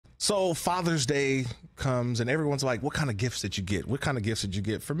So Father's Day comes and everyone's like, what kind of gifts did you get? What kind of gifts did you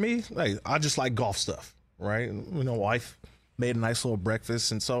get? For me, like, I just like golf stuff, right? You know, wife made a nice little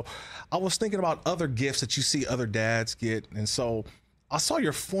breakfast. And so I was thinking about other gifts that you see other dads get. And so I saw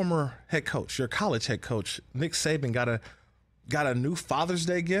your former head coach, your college head coach, Nick Saban, got a new Father's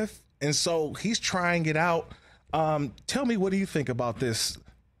Day gift. And so he's trying it out. Tell me, what do you think about this?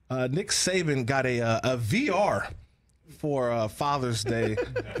 Nick Saban got a VR for Father's Day.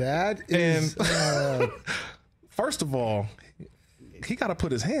 That is... First of all, he got to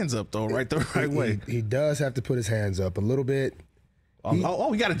put his hands up, though, right? The right way. He does have to put his hands up a little bit. He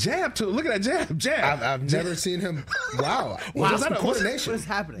got a jab, too. Look at that jab. I've never seen him. Wow. Wow. Some coordination. What is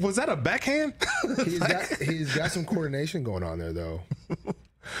happening? Was that a backhand? He's got some coordination going on there, though.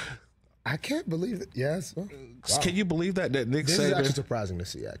 I can't believe it. Yes. Wow. Can you believe that Nick Saban? This is actually surprising to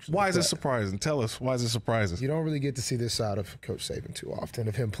see, actually. Why is it surprising? Tell us. Why is it surprising? You don't really get to see this side of Coach Saban too often,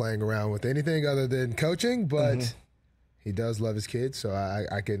 of him playing around with anything other than coaching, but he does love his kids, so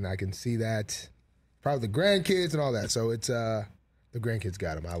I can see that. Probably the grandkids and all that. So it's the grandkids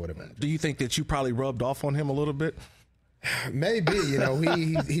got him, I would imagine. Do you think that you probably rubbed off on him a little bit? Maybe, you know,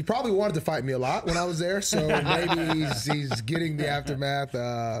 he probably wanted to fight me a lot when I was there, so maybe he's getting the aftermath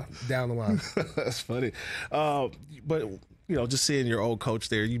down the line. That's funny. But, you know, just seeing your old coach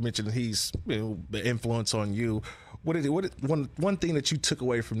there, you mentioned he's, you know, the influence on you. What one thing that you took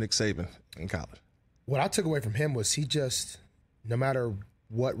away from Nick Saban in college? What I took away from him was he just, no matter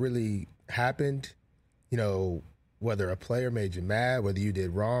what really happened, you know, whether a player made you mad, whether you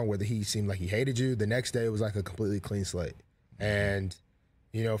did wrong, whether he seemed like he hated you, the next day it was like a completely clean slate. And,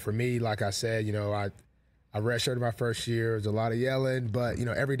 you know, for me, like I said, you know, I redshirted my first year. There was a lot of yelling, but, you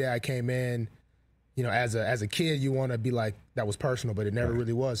know, every day I came in, you know, as a kid, you want to be like, that was personal, but it never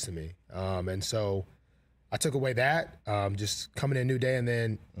really was to me. And so I took away that, just coming in a new day. And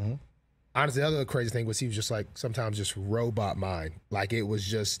then, honestly, the other crazy thing was he was just like, sometimes just robot mind. Like, it was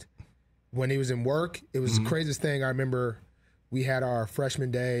just, when he was in work, it was the craziest thing. I remember we had our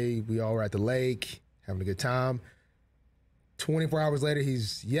freshman day. We all were at the lake having a good time. 24 hours later,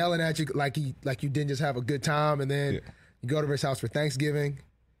 he's yelling at you like you didn't just have a good time. And then you go to his house for Thanksgiving.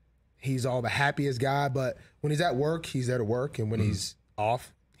 He's all the happiest guy. But when he's at work, he's there to work. And when he's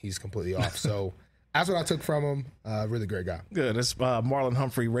off, he's completely off. So that's what I took from him. Really great guy. Good. It's Marlon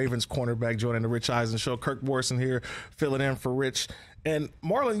Humphrey, Ravens cornerback, joining the Rich Eisen Show. Kirk Morrison here, filling in for Rich. And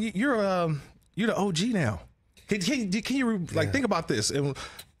Marlon, you're the OG now. Can you think about this? And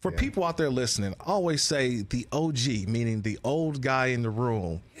for people out there listening, I always say the OG, meaning the old guy in the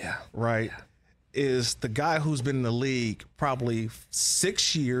room, is the guy who's been in the league probably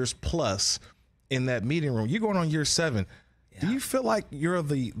 6 years plus in that meeting room. You're going on year 7. Do you feel like you're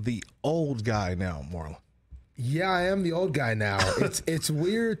the old guy now, Marlon? Yeah, I am the old guy now. It's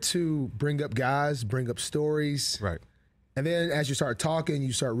weird to bring up stories. Right. And then as you start talking,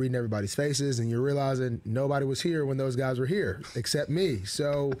 you start reading everybody's faces and you're realizing nobody was here when those guys were here except me.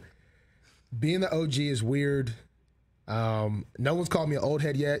 So being the OG is weird. No one's called me an old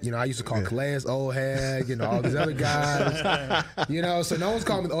head yet. You know, I used to call Calais old head, you know, all these other guys. You know, so no one's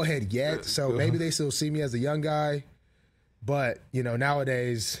called me the old head yet. So maybe they still see me as a young guy. But, you know,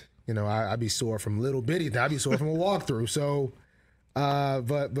 nowadays, you know, I'd be sore from little bitty. I'd be sore from a walkthrough. So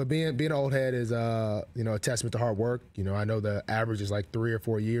but being an old head is you know, a testament to hard work. You know, I know the average is like 3 or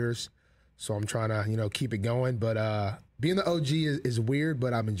 4 years, so I'm trying to, you know, keep it going. But being the OG is weird,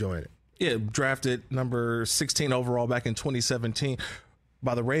 but I'm enjoying it. Yeah, drafted number 16 overall back in 2017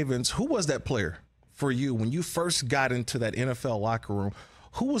 by the Ravens. Who was that player for you when you first got into that NFL locker room?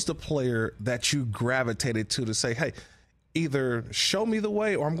 Who was the player that you gravitated to say, hey, either show me the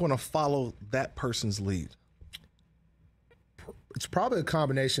way or I'm going to follow that person's lead? It's probably a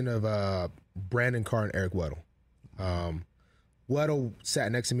combination of Brandon Carr and Eric Weddle. Weddle sat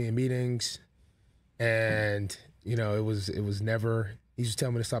next to me in meetings, and you know it was never. He used to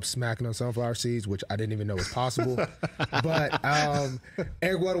tell me to stop smacking on sunflower seeds, which I didn't even know was possible. But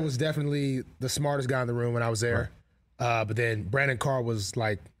Eric Weddle was definitely the smartest guy in the room when I was there. Right. But then Brandon Carr was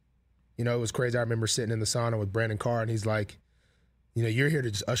like, you know, it was crazy. I remember sitting in the sauna with Brandon Carr, and he's like, you know, you're here to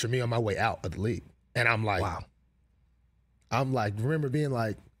just usher me on my way out of the league, and I'm like, wow. I'm like, remember being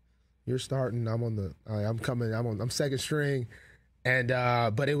like, you're starting, I'm coming, I'm second string. And,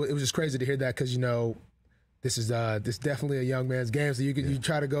 but it was just crazy to hear that because, you know, this is definitely a young man's game. So you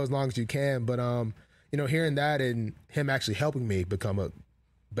try to go as long as you can. But, you know, hearing that and him actually helping me become a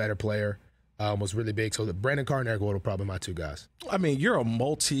better player was really big. So Brandon Carr and Eric Weddle are probably my two guys. I mean, you're a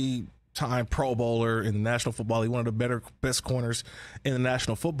multi-time Pro Bowler in the National Football League, one of the best corners in the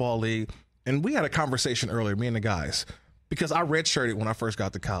National Football League. And we had a conversation earlier, me and the guys. because I redshirted when I first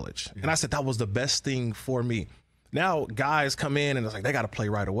got to college. And I said that was the best thing for me. Now guys come in and it's like they got to play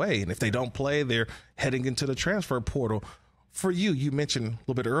right away. And if they don't play, they're heading into the transfer portal. For you, you mentioned a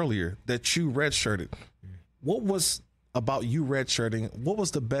little bit earlier that you redshirted. What was about you redshirting? What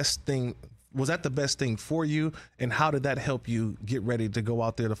was the best thing? Was that the best thing for you? And how did that help you get ready to go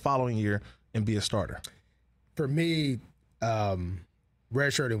out there the following year and be a starter? For me,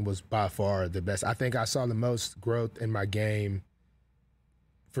 redshirting was by far the best. I think I saw the most growth in my game,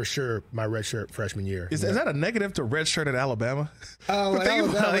 for sure, my redshirt freshman year. Is that a negative to redshirt at Alabama? Oh, at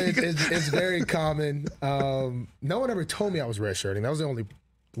Alabama, it's very common. No one ever told me I was redshirting. That was the only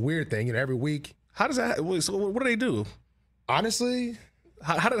weird thing. Every week. How does that? So what do they do? Honestly,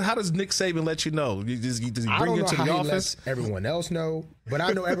 how does Nick Saban let you know? Does he bring you to the office? He lets everyone else know, but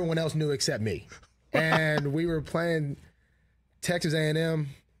I know everyone else knew except me. And we were playing Texas A&M.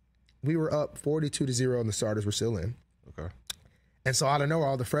 We were up 42-0, and the starters were still in. Okay. And so out of nowhere,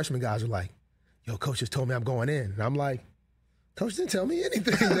 all the freshman guys were like, "Yo, coach just told me I'm going in," and I'm like, "Coach didn't tell me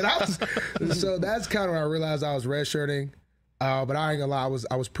anything." That I was. So that's kind of when I realized I was redshirting. But I ain't gonna lie,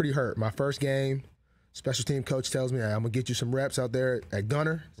 I was pretty hurt. My first game, special team coach tells me, "Hey, I'm gonna get you some reps out there at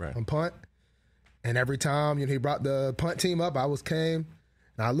gunner on punt." And every time he brought the punt team up, I came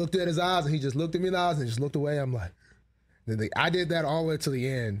and I looked at his eyes and he just looked at me in the eyes and just looked away. I'm like, I did that all the way to the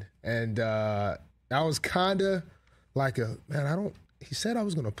end, and that was kind of like he said I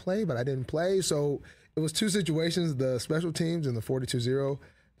was gonna play, but I didn't play. So it was two situations: the special teams and the 42-0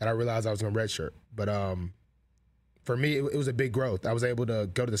 that I realized I was gonna redshirt. But for me, it was a big growth. I was able to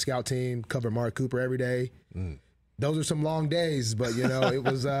go to the scout team, cover Mark Cooper every day. Those were some long days, but, it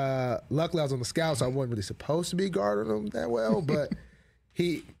was luckily I was on the scout, so I wasn't really supposed to be guarding them that well. But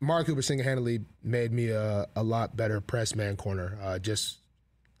Mark Cooper single-handedly made me a lot better press man corner.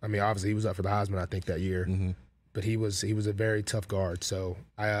 Obviously he was up for the Heisman, I think, that year. But he was a very tough guard, so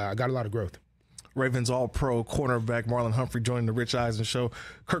I got a lot of growth. Ravens All-Pro cornerback Marlon Humphrey joining the Rich Eisen Show.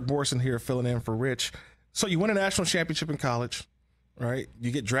 Kirk Morrison here filling in for Rich. So you win a national championship in college, right?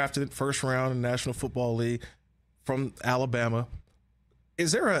 You get drafted first round in the National Football League from Alabama.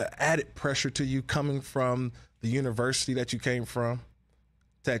 Is there an added pressure to you coming from the university that you came from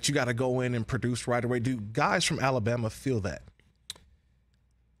that you got to go in and produce right away? Do guys from Alabama feel that?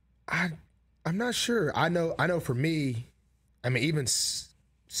 I'm not sure. I know for me, even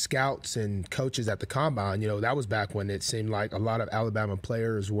scouts and coaches at the combine, that was back when it seemed like a lot of Alabama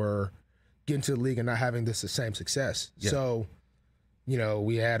players were getting to the league and not having the same success. Yeah. So,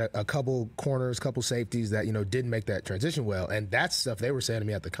 we had a couple corners, couple safeties that, didn't make that transition well. And that's stuff they were saying to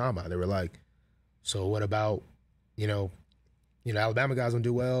me at the combine. They were like, so what about, Alabama guys don't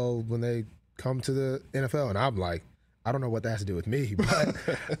do well when they come to the NFL? And I'm like, I don't know what that has to do with me, but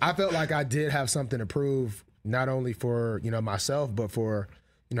I felt like I did have something to prove, not only for, myself, but for,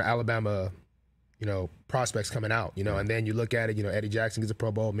 Alabama, prospects coming out, and then you look at it, Eddie Jackson gets a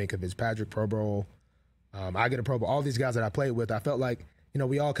Pro Bowl, Minka Fitzpatrick Pro Bowl, I get a Pro Bowl. All these guys that I played with, I felt like,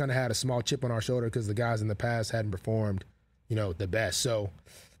 we all kind of had a small chip on our shoulder because the guys in the past hadn't performed, the best. So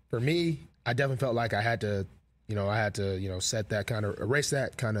for me, I definitely felt like I had to, set that kind of, erase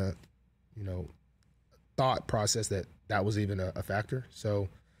that kind of, thought process that was even a factor. So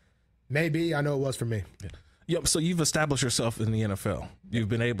maybe, I know it was for me. Yeah. Yep. So you've established yourself in the NFL. You've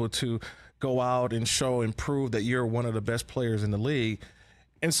been able to go out and show and prove that you're one of the best players in the league.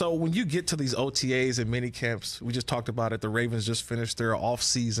 And so when you get to these OTAs and mini camps, we just talked about it, the Ravens just finished their off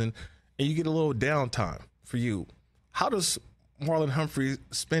season, and you get a little downtime for you. How does Marlon Humphrey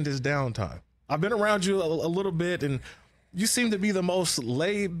spend his downtime? I've been around you a little bit, and you seem to be the most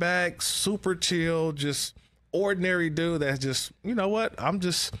laid back, super chill, just ordinary dude that's just, you know what? I'm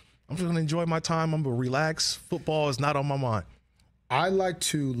just going to enjoy my time. I'm going to relax. Football is not on my mind. I like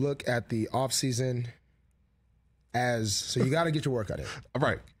to look at the offseason so you got to get your workout in.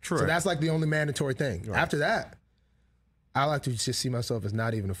 Right, true. So that's like the only mandatory thing. Right. After that, I like to just see myself as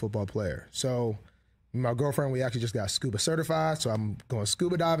not even a football player. So my girlfriend, we actually just got scuba certified, so I'm going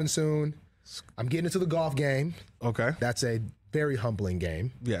scuba diving soon. I'm getting into the golf game. Okay. That's a very humbling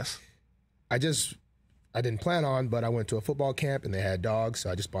game. Yes. I didn't plan on, but I went to a football camp and they had dogs, so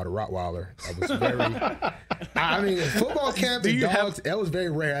I just bought a Rottweiler. I was very, football camp and dogs, that was very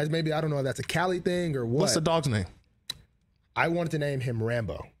rare. Maybe, I don't know if that's a Cali thing or what. What's the dog's name? I wanted to name him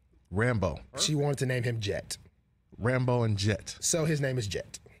Rambo. Rambo. She wanted to name him Jet. Rambo and Jet. So his name is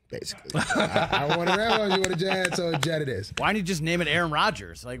Jet, basically. I wanted Rambo, you wanted Jet, so Jet it is. Why don't you just name it Aaron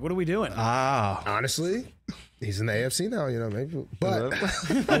Rodgers? Like, what are we doing? Honestly, he's in the AFC now, maybe. But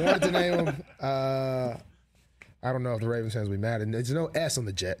I wanted to name him, I don't know if the Ravens fans will be mad. And there's no S on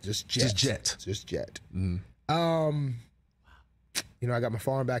the Jet, just Jet. Just Jet. Just Jet. I got my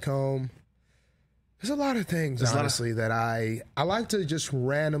farm back home. There's a lot of things, honestly, that I like to just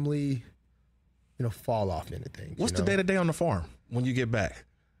randomly, fall off into things. What's the day-to-day on the farm when you get back?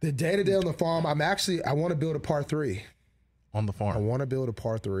 The day-to-day on the farm, I want to build a par 3. On the farm? I want to build a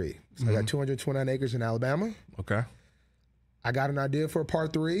par 3. So I got 229 acres in Alabama. Okay. I got an idea for a par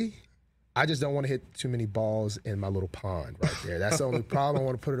 3. I just don't want to hit too many balls in my little pond right there. That's the only problem. I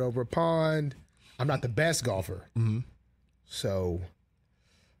want to put it over a pond. I'm not the best golfer. So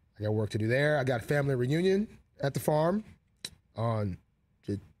I got work to do there. I got a family reunion at the farm on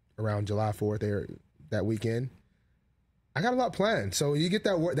around July 4th there that weekend. I got a lot planned. So you get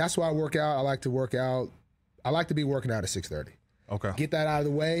that work. That's why I work out. I like to work out. I like to be working out at 6:30. Okay. Get that out of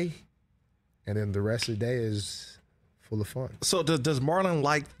the way, and then the rest of the day is full of fun. So does Marlon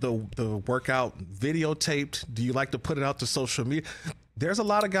like the workout videotaped? Do you like to put it out to social media? There's a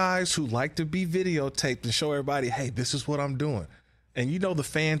lot of guys who like to be videotaped and show everybody, hey, this is what I'm doing. And the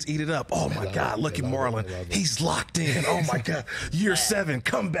fans eat it up. Oh, my God, look at Marlon. He's locked in. Oh, my God. Year 7,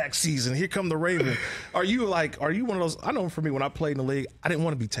 comeback season. Here come the Raven. Are you one of those? I know for me, when I played in the league, I didn't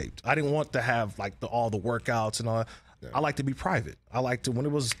want to be taped. I didn't want to have all the workouts and all that. Yeah. I like to be private. I like to, when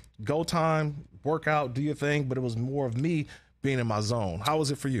it was go time, work out, do your thing, but it was more of me being in my zone. How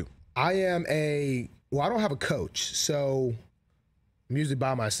was it for you? I don't have a coach, so I'm usually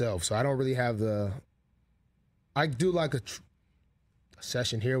by myself. So I don't really have I do like a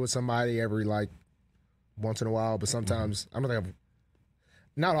session here with somebody every once in a while, but sometimes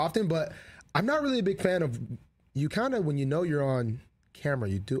not often, but I'm not really a big fan of you when you're on camera,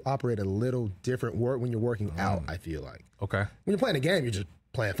 you do operate a little different when you're working out, I feel like. Okay. When you're playing a game, you're just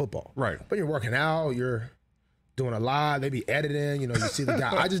playing football. Right. But you're working out, you're doing a live, maybe editing, you see the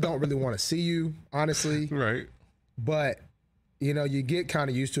guy. I just don't really want to see you, honestly. Right. But, you get kind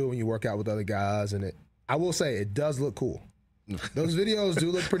of used to it when you work out with other guys, and I will say it does look cool. Those videos do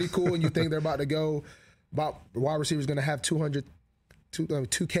look pretty cool, and you think they're about the wide receiver's going to have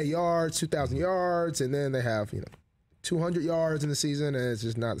 2K yards, 2,000 yards, and then they have, 200 yards in the season, and it's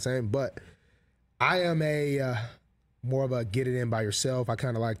just not the same. But I am more of a get it in by yourself. I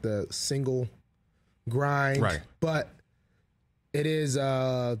kind of like the single grind. Right. But it is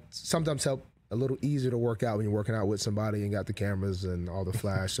sometimes a little easier to work out when you're working out with somebody and got the cameras and all the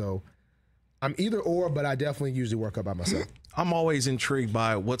flash. So I'm either or, but I definitely usually work out by myself. I'm always intrigued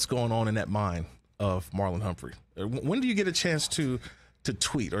by what's going on in that mind of Marlon Humphrey. When do you get a chance to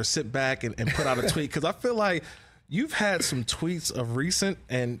tweet or sit back and put out a tweet? Because I feel like you've had some tweets of recent,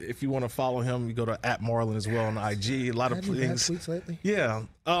 and if you want to follow him, you go to @Marlon as well on IG. A lot of things. Tweets lately? Yeah.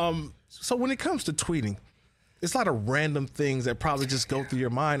 So when it comes to tweeting, it's a lot of random things that probably just go through your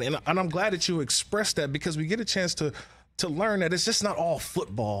mind, and I'm glad that you expressed that, because we get a chance to learn that it's just not all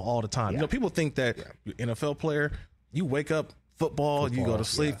football all the time. Yeah. People think that you're an NFL player, you wake up football, you go to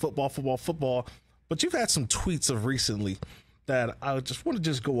sleep football. But you've had some tweets of recently that I just want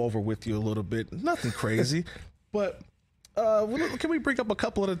to go over with you a little bit. Nothing crazy, but can we bring up a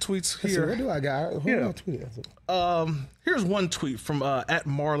couple of the tweets here? What do I got? Who am I tweeting? Here's one tweet from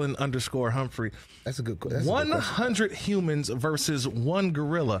 @Marlon_Humphrey. That's a good question. 100 humans versus one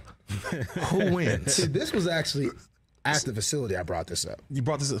gorilla. Who wins? See, this was actually at the facility I brought this up. You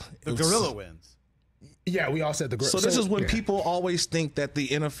brought this up. The gorilla wins. Yeah, we all said the gorilla. So this is when people always think that the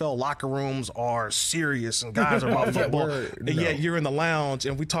NFL locker rooms are serious and guys are about football. And yet you're in the lounge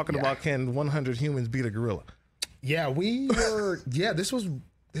and we're talking about, can 100 humans beat a gorilla? Yeah, we were. Yeah, this was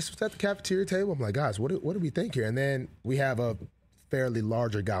at the cafeteria table. I'm like, guys, what do we think here? And then we have a fairly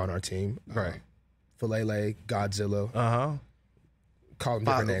larger guy on our team, right? Falele, Godzilla. Call him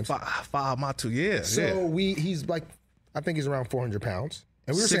different names. Matu, yeah. So he's like, I think he's around 400 pounds.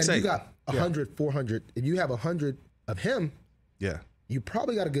 And we were saying, you got 100, 400. If you have 100 of him, you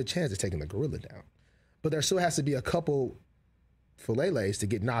probably got a good chance of taking the gorilla down. But there still has to be a couple Faleles to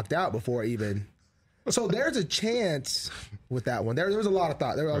get knocked out before even. So there's a chance with that one. There was a lot of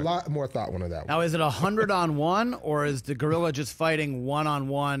thought. There was a lot more thought one of that one. Now, is it 100-on-1, or is the gorilla just fighting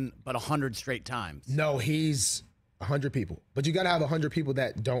 1-on-1, but 100 straight times? No, he's 100 people. But you got to have 100 people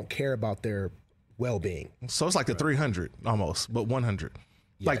that don't care about their well-being. So it's like the 300 almost, but 100.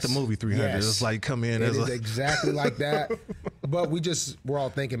 Yes. Like the movie 300. Yes. It's like come in. It is exactly like that. But we're all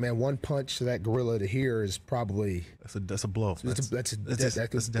thinking, man, one punch to that gorilla to here is probably that's a blow. That's a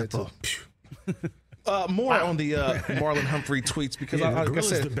death blow. More on the Marlon Humphrey tweets, because like I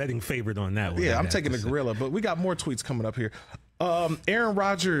said, the betting favorite on that one. Yeah, I'm taking the gorilla, but we got more tweets coming up here. Aaron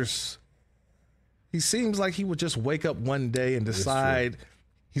Rodgers, he seems like he would just wake up one day and decide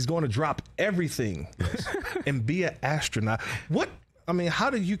he's going to drop everything and be an astronaut. I mean, how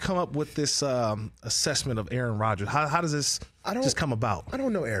did you come up with this assessment of Aaron Rodgers? How does this just come about? I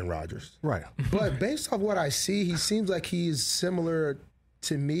don't know Aaron Rodgers. Right. But based off what I see, he seems like he's similar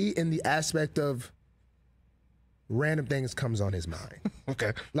to me in the aspect of random things comes on his mind.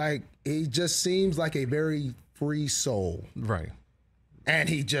 Okay. Like, he just seems like a very free soul. Right. And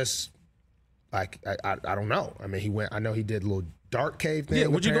he just, like, I don't know. I mean, I know he did a little dark cave thing. Yeah,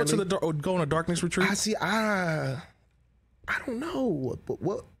 would apparently. you go on a darkness retreat? I don't know. But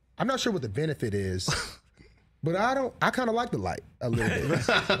what I'm not sure what the benefit is. But I kind of like the light a little bit.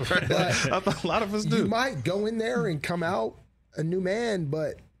 But a lot of us do. You might go in there and come out a new man,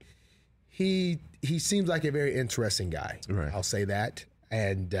 but he seems like a very interesting guy. Right. I'll say that.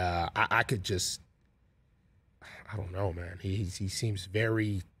 And I could just, I don't know, man. He seems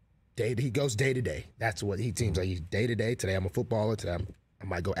very he goes day to day. That's what he seems like. He's day to day. Today I'm a footballer. Today I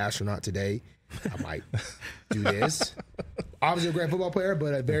might go astronaut today. I might do this. Obviously a great football player,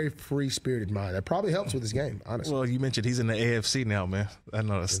 but a very free-spirited mind. That probably helps with his game, honestly. Well, you mentioned he's in the AFC now, man. I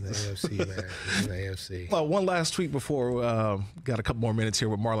know that's in the AFC, man. He's in the AFC. Well, one last tweet before got a couple more minutes here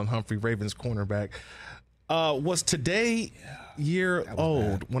with Marlon Humphrey, Ravens cornerback. Was today year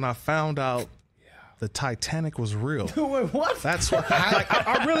old when I found out the Titanic was real. Wait, what? That's what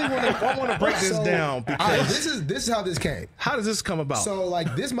I really want to break this down because this is how this came. How does this come about? So,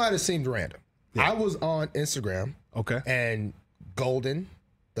 like, this might have seemed random. Yeah. I was on Instagram. Okay. And Golden,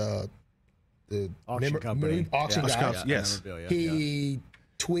 the auction company, auction guy, yes, he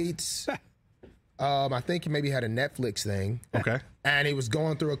tweets. I think he maybe had a Netflix thing. Okay. And he was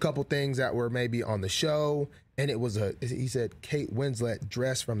going through a couple things that were maybe on the show, and it was he said Kate Winslet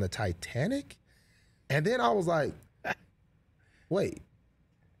dressed from the Titanic, and then I was like, wait,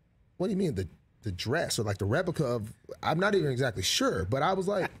 what do you mean the dress or like the replica of? I'm not even exactly sure, but I was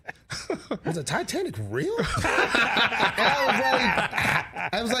like, was the Titanic real? And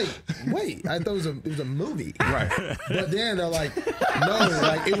I was like, wait, I thought it was a movie, right? But then they're like, no,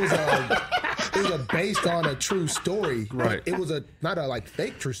 like it was based on a true story, right? It was not a like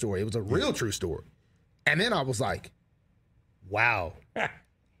fake true story; it was a real true story. And then I was like, wow.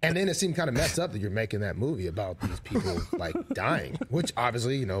 And then it seemed kind of messed up that you're making that movie about these people like dying, which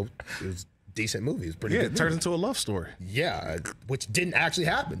obviously, it was decent movie. It was pretty good. It turns into a love story. Yeah, which didn't actually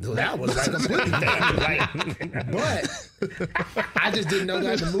happen. So that was like completely fake. But I just didn't know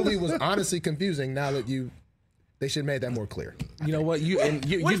that the movie was honestly confusing. Now that they should have made that more clear. You know what?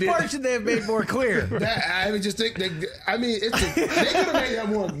 Which part should they have made more clear? I just think they could have made that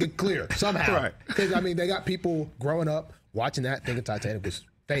more clear somehow. Right. Because they got people growing up watching that thinking Titanic was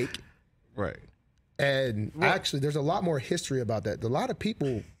fake. Right. And actually, there's a lot more history about that. A lot of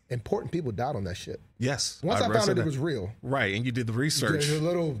people. Important people died on that ship. Yes. Once I found out it was real. Right, and you did the research. It's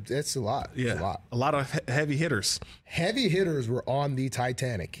a lot. Yeah. It's a lot. A lot of heavy hitters. Heavy hitters were on the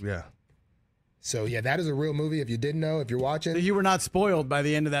Titanic. Yeah. So, yeah, that is a real movie. If you didn't know, if you're watching. You were not spoiled by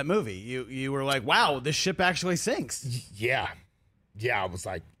the end of that movie. You were like, wow, this ship actually sinks. Yeah. Yeah, I was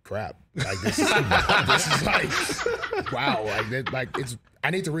like, crap. Like, this is like, wow. It's. I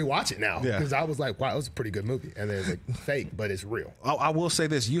need to rewatch it now because I was like, wow, it was a pretty good movie. And then it's like fake, but it's real. I will say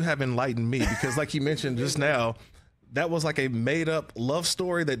this. You have enlightened me because like you mentioned just now, that was like a made up love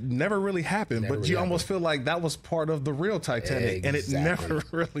story that never really happened. But you almost feel like that was part of the real Titanic and it never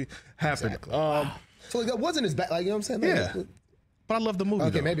really happened. Exactly. So like, that wasn't as bad. Like, you know what I'm saying? Yeah. But I love the movie.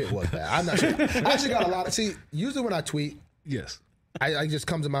 Okay, though. Maybe it was bad. I'm not sure. I actually got a lot of, usually when I tweet, yes, I just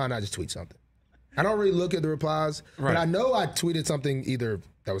comes to mind, I just tweet something. I don't really look at the replies, but I know I tweeted something either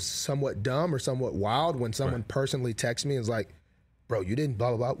that was somewhat dumb or somewhat wild when someone personally texts me and is like, bro, you didn't blah,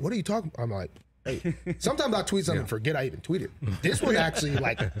 blah, blah. What are you talking about? I'm like, hey, sometimes I tweet something and forget I even tweeted. This one actually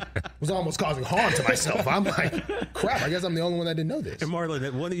was almost causing harm to myself. I'm like, crap, I guess I'm the only one that didn't know this. And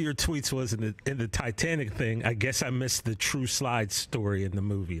Marlon, one of your tweets was in the Titanic thing. I guess I missed the true slide story in the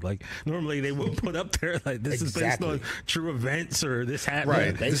movie. Like normally they would put up there like this is based on true events or this happened.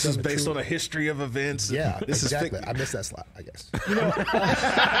 Right. This is based on a history of events. Yeah, this exactly. is I missed that slide, I guess. And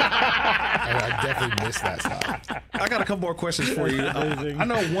I definitely missed that slide. I got a couple more questions for you. I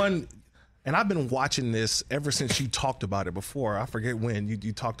know one. And I've been watching this ever since you talked about it before. I forget when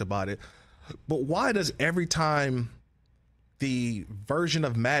you talked about it. But why does every time the version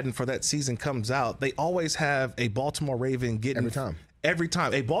of Madden for that season comes out, they always have a Baltimore Raven getting... Every time. Every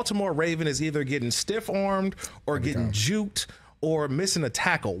time. A Baltimore Raven is either getting stiff-armed or getting juked or missing a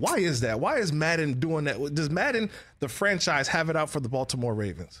tackle. Why is that? Why is Madden doing that? Does Madden, the franchise, have it out for the Baltimore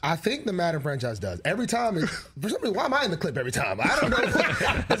Ravens? I think the Madden franchise does. Every time, for some reason, why am I in the clip every time? I don't know.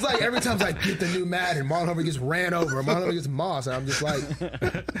 It's like every time I get the new Madden, Marlon Humphrey gets ran over, Marlon Humphrey gets mossed, and I'm just like,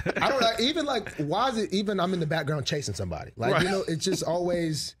 I don't know. Even like, why is it even I'm in the background chasing somebody? Like, right. you know, it's just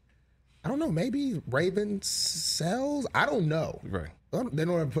always, I don't know, maybe Ravens sells? I don't know. Right. They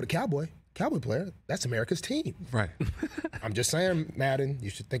don't ever put a cowboy player. That's America's team. Right. I'm just saying, Madden, you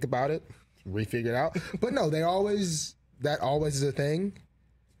should think about it, refigure it out. But no, that always is a thing.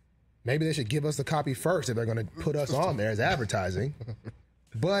 Maybe they should give us the copy first if they're going to put us on there as advertising.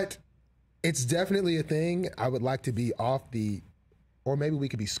 But it's definitely a thing. I would like to be offbeat, or maybe we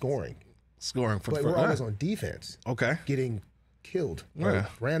could be scoring. Scoring for But we're always on defense. Okay. Getting killed or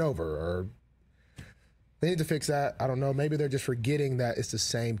ran over, or they need to fix that. I don't know. Maybe they're just forgetting that it's the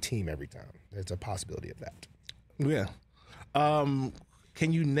same team every time. There's a possibility of that. Yeah.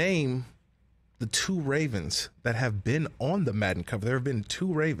 Can you name the 2 Ravens that have been on the Madden cover? There have been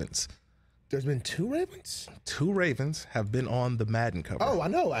 2 Ravens. There's been 2 Ravens? 2 Ravens have been on the Madden cover. Oh, I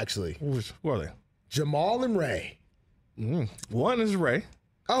know, actually. Who are they? Jamal and Ray. One is Ray.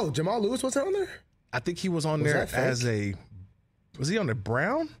 Oh, Jamal Lewis wasn't on there? I think he was on there as a... Was he on the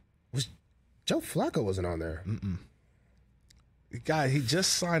Brown? Joe Flacco wasn't on there. The guy, he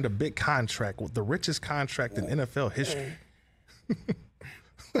just signed a big contract, with the richest contract in NFL history.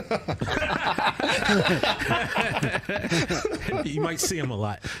 You might see him a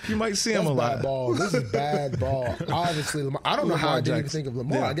lot. You might see him a lot. Bad ball. This is bad ball. Obviously, Lamar. I don't know how I didn't even think of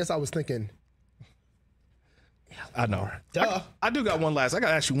Lamar. Yeah. I guess I was thinking. I know. Duh. I do got one last. I got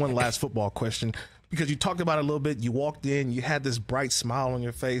to ask you one last football question, because you talked about it a little bit. You walked in, you had this bright smile on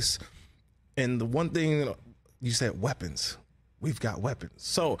your face, and the one thing you said, weapons. We've got weapons.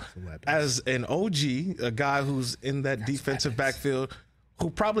 So, as an OG, a guy who's in that defensive backfield,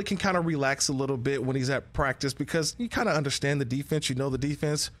 who probably can kind of relax a little bit when he's at practice, because you kind of understand the defense, you know the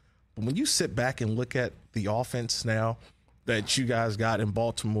defense. But when you sit back and look at the offense now that you guys got in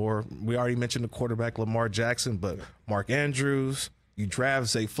Baltimore, we already mentioned the quarterback Lamar Jackson, but Mark Andrews, you draft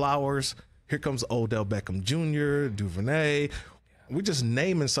Zay Flowers, here comes Odell Beckham Jr., Duvernay. We're just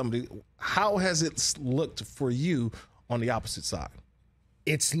naming somebody. How has it looked for you on the opposite side?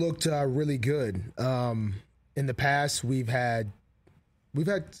 It's looked really good. In the past, we've had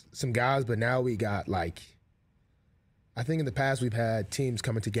some guys, but now we got I think in the past we've had teams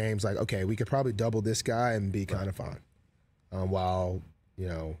coming to games like, okay, we could probably double this guy and be kind of fine. While, you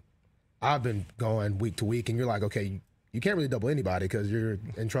know, I've been going week to week, and you're like, okay, you can't really double anybody because you're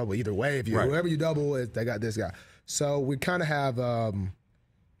in trouble either way. If whoever you double with, they got this guy. So we kind of have,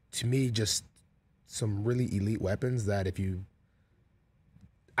 to me, just some really elite weapons that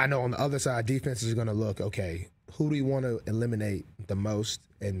I know on the other side, defenses are going to look, okay, who do we want to eliminate the most,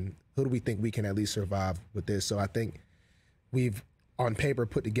 and who do we think we can at least survive with this? So I think we've, on paper,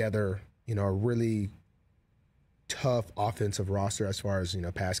 put together, you know, a really tough offensive roster as far as, you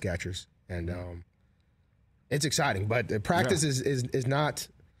know, pass catchers. And it's exciting. But the practice is not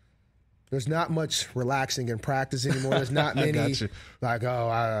 – there's not much relaxing in practice anymore. There's not many like,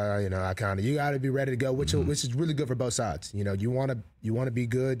 I kind of, you got to be ready to go, which is really good for both sides. You know, you want to be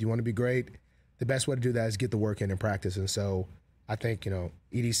good, you want to be great. The best way to do that is get the work in practice. And so I think, you know,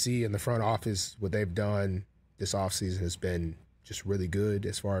 EDC and the front office, what they've done this offseason has been just really good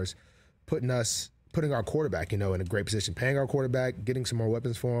as far as putting our quarterback, you know, in a great position, paying our quarterback, getting some more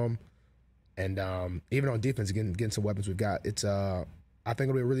weapons for him. And even on defense, getting some weapons we've got. It's I think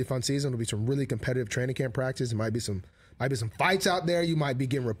it'll be a really fun season. It'll be some really competitive training camp practice. It might be some fights out there. You might be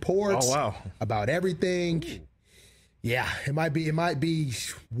getting reports about everything. Ooh. Yeah, it might be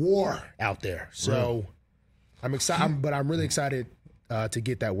war out there. So I'm excited, but I'm really excited to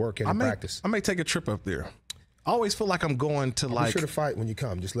get that work in practice. I may take a trip up there. I always feel like I'm going to Be sure to fight when you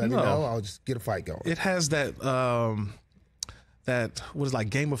come. Just let me know. I'll just get a fight going. It has that what is like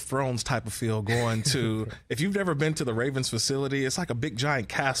Game of Thrones type of feel going to. If you've never been to the Ravens facility, it's like a big giant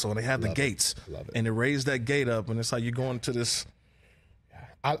castle, and they have the gates. Love it. And they raise that gate up, and it's like you're going to this.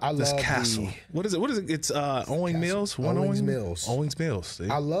 I this love castle. What is it? It's Owings Mills. Owings Mills. Owings Mills. See?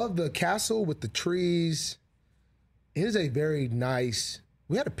 I love the castle with the trees. It is a very nice.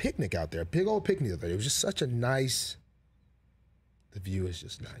 We had a picnic out there, a big old picnic out there. It was just such a nice. The view is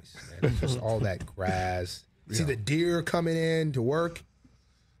just nice, man. Just all that grass. See the deer coming in to work.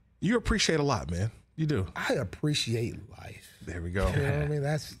 You appreciate a lot, man. You do. I appreciate life. There we go. You know what I mean?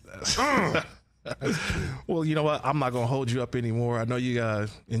 That's Well, you know what? I'm not going to hold you up anymore. I know you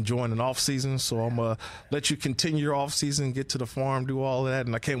enjoying an off season, so I'm going to let you continue your off season, get to the farm, do all of that,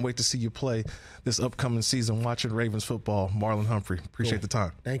 and I can't wait to see you play this upcoming season watching Ravens football. Marlon Humphrey, appreciate the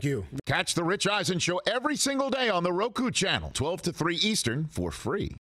time. Thank you. Catch the Rich Eisen Show every single day on the Roku channel, 12 to 3 Eastern, for free.